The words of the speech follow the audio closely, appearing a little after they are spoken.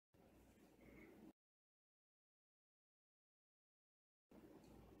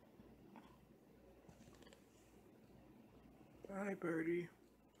Hi, Birdie.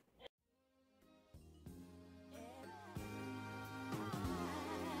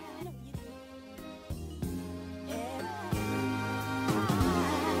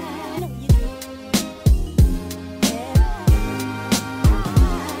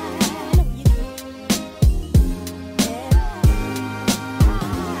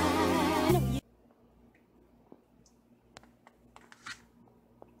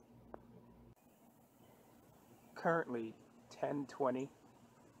 Currently 10:20.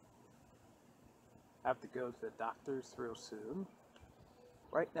 Have to go to the doctor's real soon.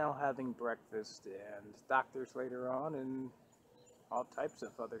 Right now having breakfast and doctors later on and all types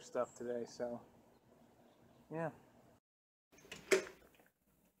of other stuff today, so yeah. What's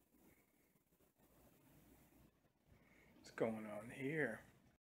going on here?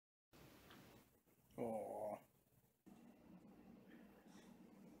 Oh.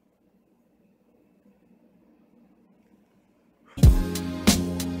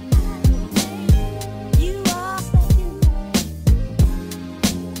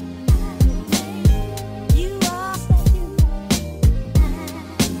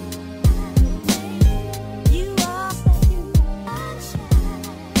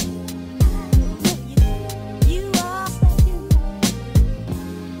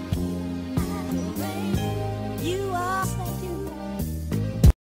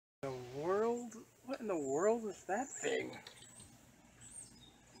 What in the world is that thing?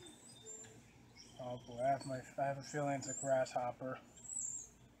 Oh boy, I have a feeling it's a grasshopper.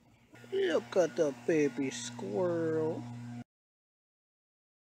 Look at the baby squirrel.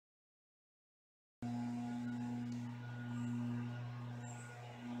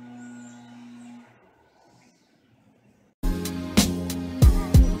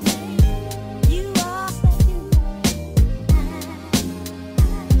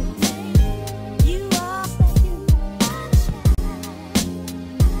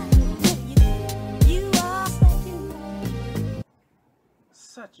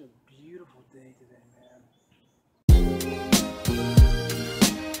 Such a beautiful day today, man.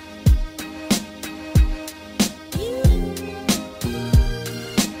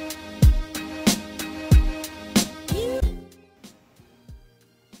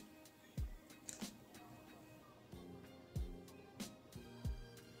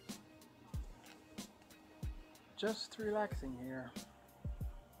 Just relaxing here.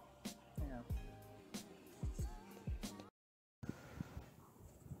 Yeah.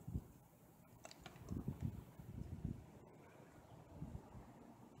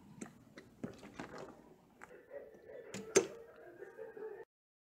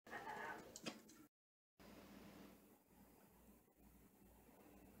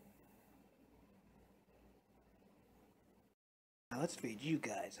 Now let's feed you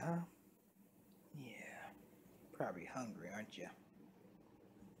guys, huh? Yeah. Probably hungry, aren't you?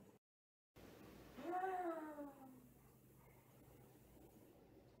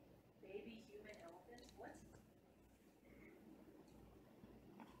 Baby human elephant? What?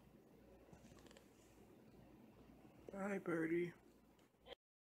 Hi, Birdie.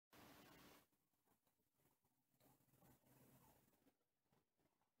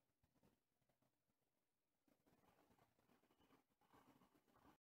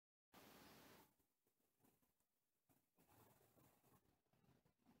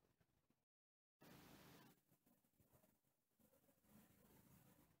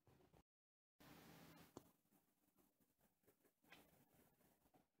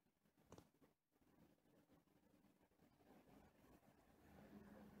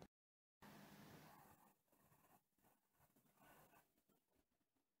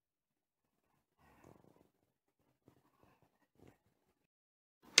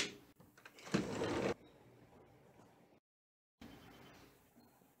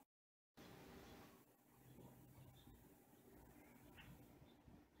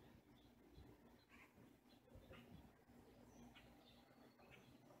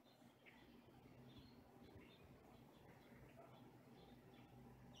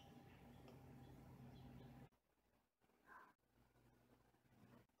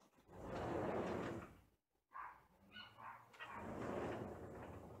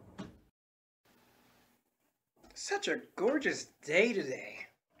 Such a gorgeous day today.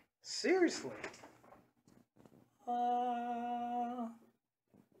 Seriously.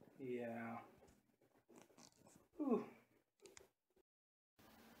 Yeah. Ooh.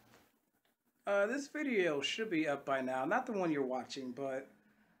 This video should be up by now. Not the one you're watching, but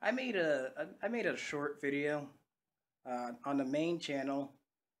I made a short video on the main channel,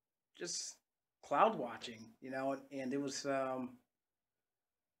 just cloud watching, and it was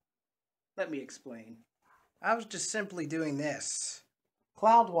let me explain. I was just simply doing this.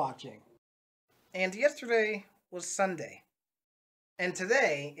 Cloud watching. And yesterday was Sunday. And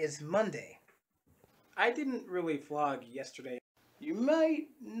today is Monday. I didn't really vlog yesterday. You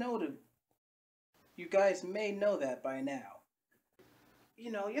guys may know that by now.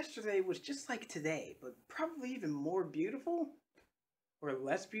 You know, yesterday was just like today, but probably even more beautiful. Or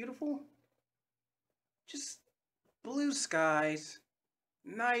less beautiful. Just blue skies,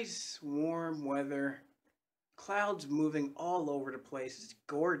 nice warm weather, clouds moving all over the place. It's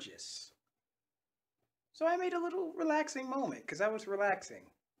gorgeous. So I made a little relaxing moment because I was relaxing.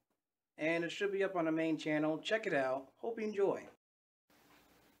 And it should be up on the main channel. Check it out. Hope you enjoy.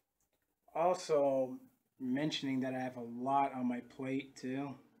 Also, mentioning that I have a lot on my plate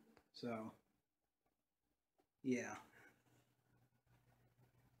too. So, yeah.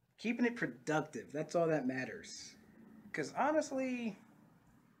 Keeping it productive. That's all that matters. Because honestly,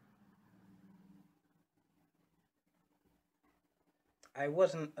 I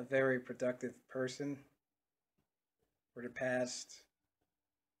wasn't a very productive person for the past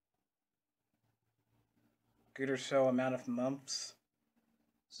good or so amount of months.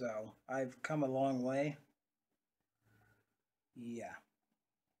 So I've come a long way. Yeah.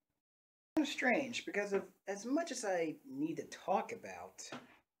 Kind of strange because of as much as I need to talk about,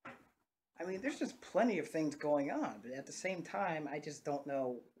 I mean, there's just plenty of things going on, but at the same time, I just don't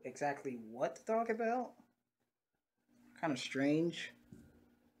know exactly what to talk about. Kind of strange.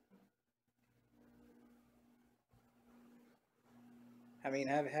 I mean,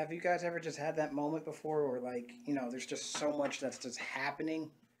 have you guys ever just had that moment before where, like, you know, there's just so much that's just happening,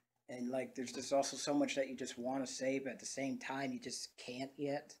 and like there's just also so much that you just want to say, but at the same time you just can't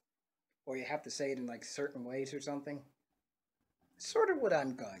yet, or you have to say it in like certain ways or something. Sort of what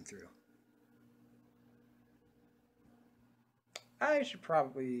I'm going through. I should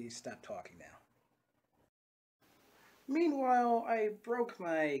probably stop talking now. Meanwhile, I broke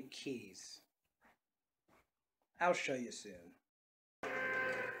my keys. I'll show you soon.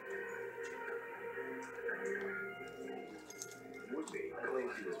 Woodney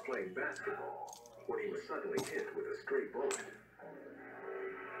claims he was playing basketball when he was suddenly hit with a stray bullet.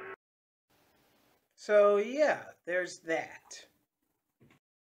 So yeah, there's that.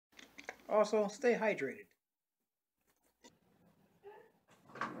 Also, stay hydrated.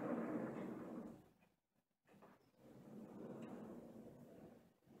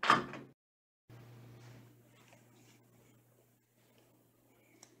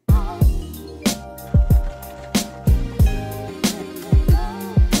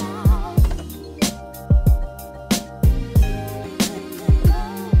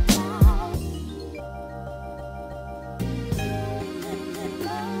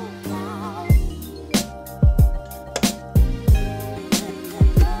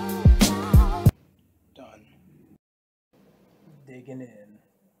 Digging in.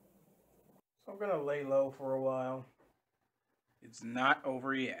 So I'm gonna lay low for a while. It's not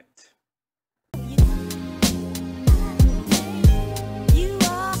over yet.